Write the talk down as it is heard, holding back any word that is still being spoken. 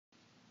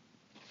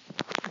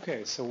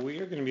Okay, so we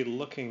are going to be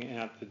looking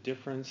at the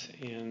difference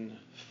in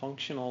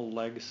functional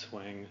leg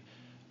swing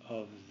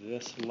of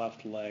this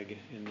left leg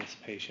in this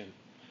patient.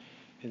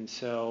 And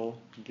so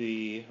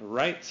the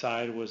right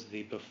side was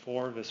the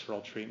before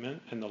visceral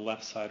treatment and the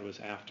left side was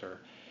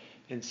after.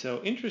 And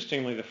so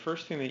interestingly, the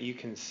first thing that you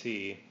can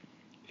see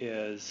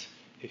is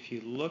if you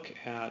look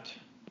at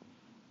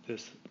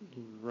this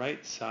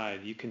right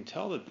side, you can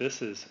tell that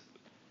this is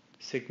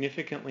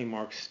significantly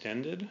more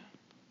extended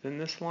than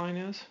this line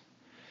is.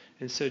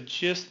 And so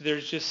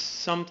there's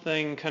just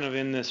something kind of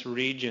in this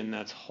region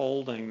that's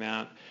holding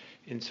that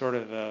in sort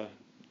of a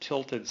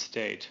tilted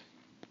state.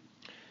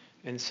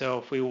 And so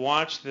if we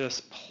watch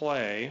this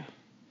play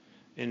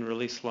in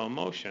really slow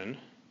motion,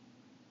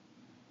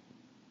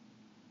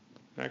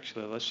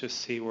 actually let's just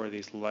see where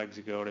these legs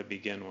go to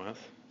begin with.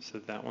 So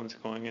that one's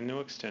going into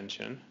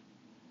extension.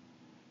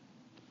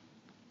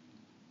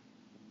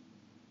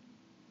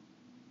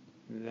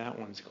 That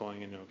one's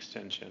going into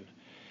extension.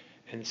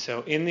 And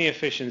so in the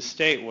efficient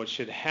state, what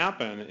should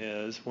happen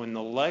is when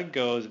the leg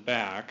goes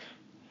back,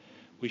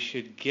 we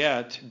should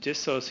get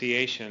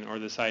dissociation, or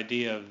this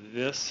idea of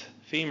this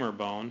femur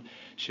bone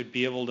should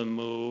be able to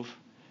move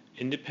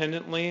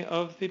independently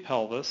of the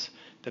pelvis.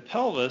 The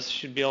pelvis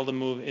should be able to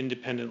move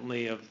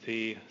independently of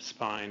the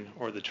spine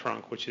or the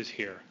trunk, which is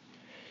here.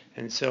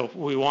 And so if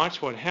we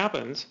watch what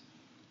happens,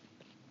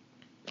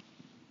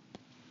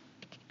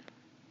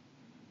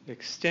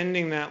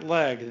 extending that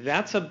leg,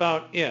 that's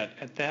about it.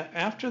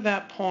 After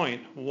that point,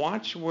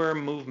 watch where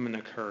movement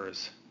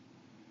occurs.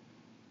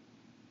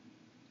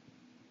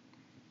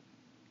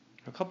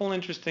 A couple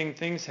interesting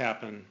things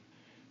happen.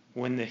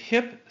 When the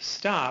hip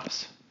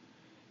stops,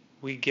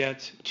 we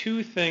get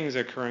two things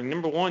occurring.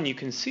 Number one, you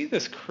can see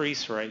this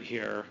crease right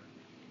here.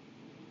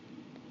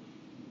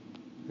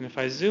 And if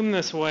I zoom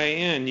this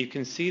way in, you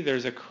can see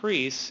there's a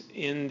crease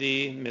in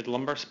the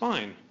mid-lumbar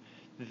spine.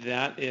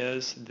 That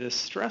is this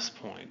stress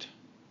point.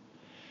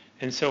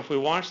 And so if we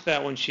watch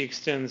that when she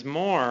extends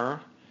more,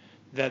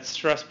 that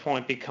stress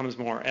point becomes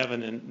more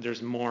evident.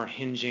 There's more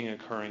hinging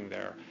occurring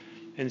there.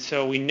 And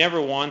so we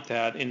never want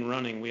that in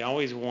running. We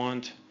always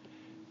want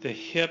the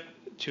hip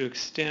to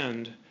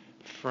extend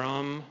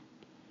from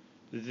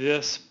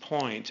this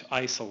point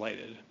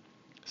isolated.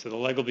 So the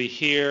leg will be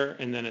here,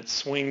 and then it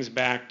swings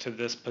back to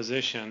this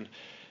position.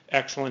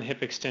 Excellent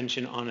hip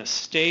extension on a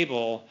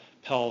stable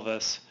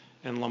pelvis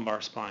and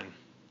lumbar spine.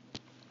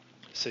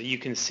 So you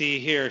can see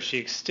here she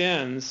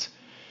extends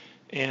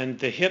and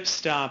the hip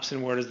stops,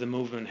 and where does the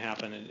movement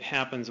happen? It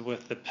happens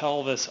with the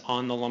pelvis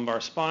on the lumbar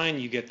spine.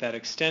 You get that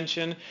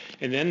extension,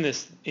 and then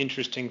this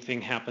interesting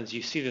thing happens.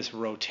 You see this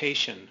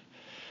rotation.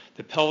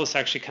 The pelvis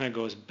actually kind of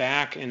goes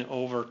back and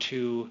over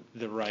to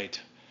the right.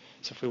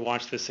 So if we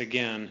watch this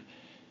again,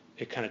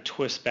 it kind of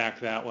twists back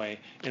that way.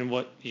 And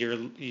what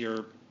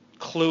your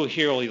clue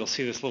here, you'll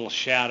see this little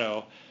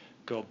shadow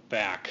go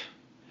back.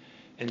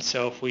 And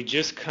so if we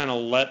just kind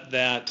of let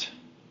that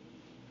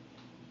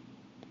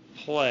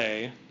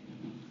play,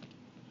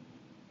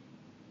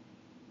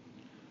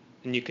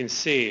 and you can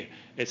see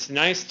it's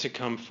nice to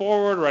come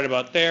forward right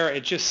about there.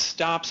 It just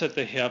stops at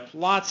the hip,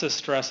 lots of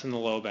stress in the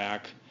low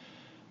back,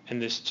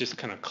 and this just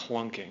kind of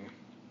clunking.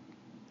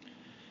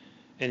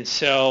 And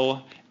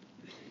so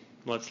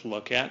let's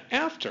look at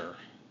after.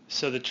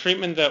 So the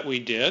treatment that we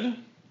did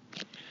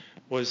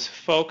was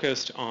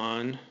focused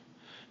on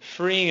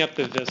freeing up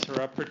the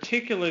viscera,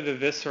 particularly the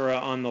viscera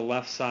on the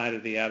left side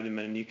of the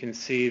abdomen. And you can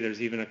see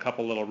there's even a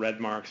couple little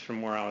red marks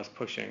from where I was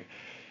pushing.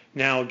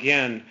 Now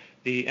again,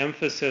 the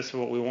emphasis of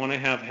what we want to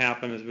have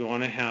happen is we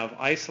want to have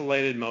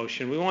isolated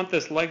motion. We want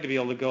this leg to be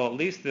able to go at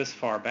least this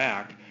far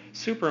back.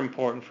 Super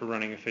important for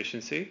running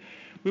efficiency.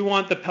 We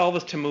want the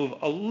pelvis to move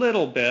a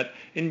little bit,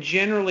 and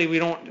generally we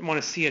don't want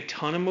to see a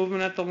ton of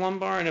movement at the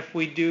lumbar, and if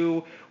we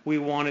do, we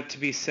want it to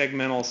be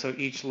segmental, so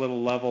each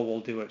little level will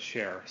do its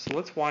share. So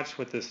let's watch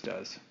what this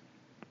does.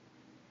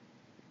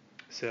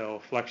 So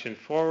flexion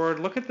forward,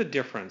 look at the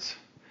difference.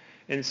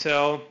 And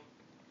so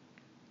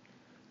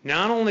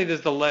not only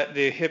does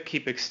the hip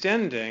keep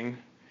extending,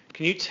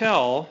 can you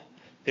tell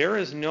there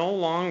is no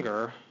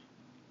longer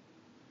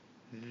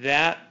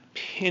that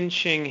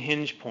pinching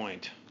hinge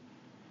point.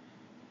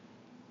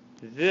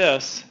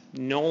 This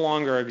no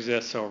longer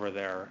exists over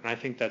there, and I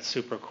think that's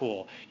super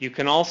cool. You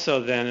can also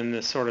then, in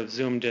this sort of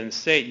zoomed in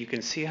state, you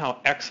can see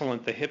how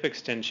excellent the hip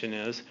extension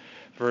is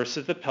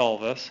versus the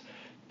pelvis.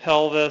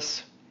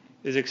 Pelvis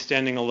is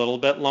extending a little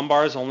bit.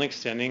 Lumbar is only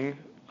extending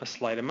a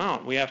slight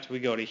amount. We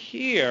go to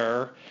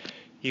here,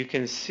 you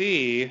can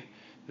see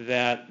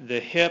that the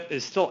hip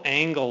is still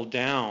angled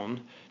down.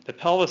 The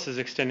pelvis is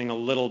extending a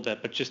little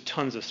bit, but just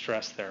tons of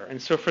stress there.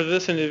 And so for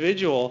this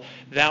individual,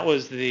 that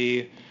was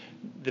the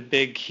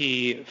big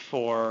key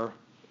for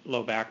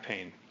low back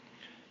pain.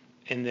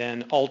 And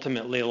then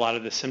ultimately a lot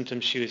of the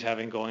symptoms she was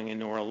having going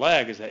into her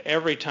leg is that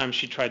every time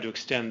she tried to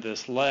extend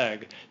this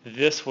leg,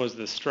 this was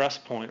the stress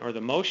point or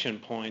the motion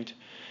point.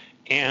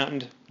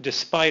 And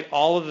despite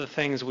all of the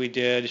things we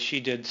did, she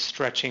did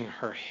stretching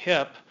her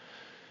hip.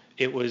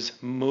 It was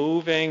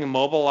moving,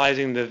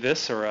 mobilizing the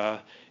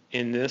viscera.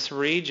 in this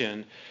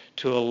region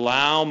to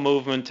allow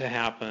movement to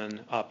happen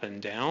up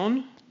and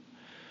down,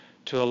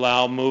 to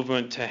allow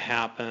movement to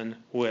happen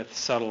with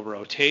subtle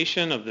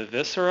rotation of the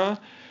viscera.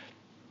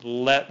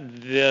 Let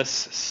this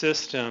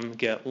system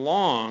get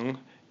long,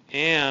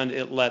 and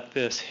it let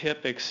this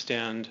hip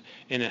extend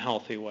in a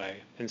healthy way.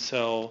 And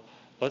so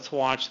let's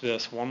watch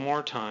this one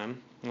more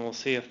time, and we'll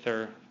see if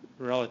they're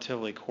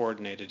relatively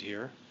coordinated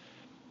here.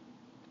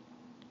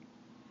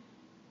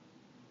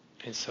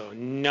 And so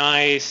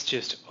nice,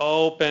 just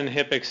open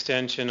hip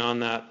extension on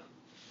that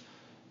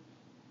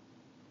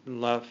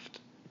left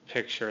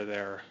picture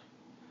there.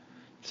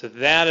 So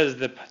that is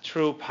the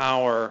true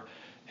power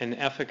and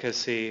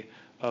efficacy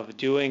of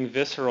doing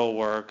visceral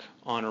work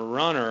on a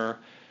runner,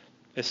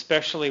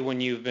 especially when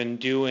you've been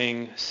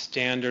doing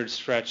standard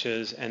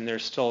stretches and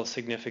there's still a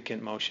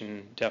significant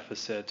motion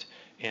deficit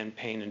and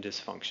pain and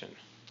dysfunction.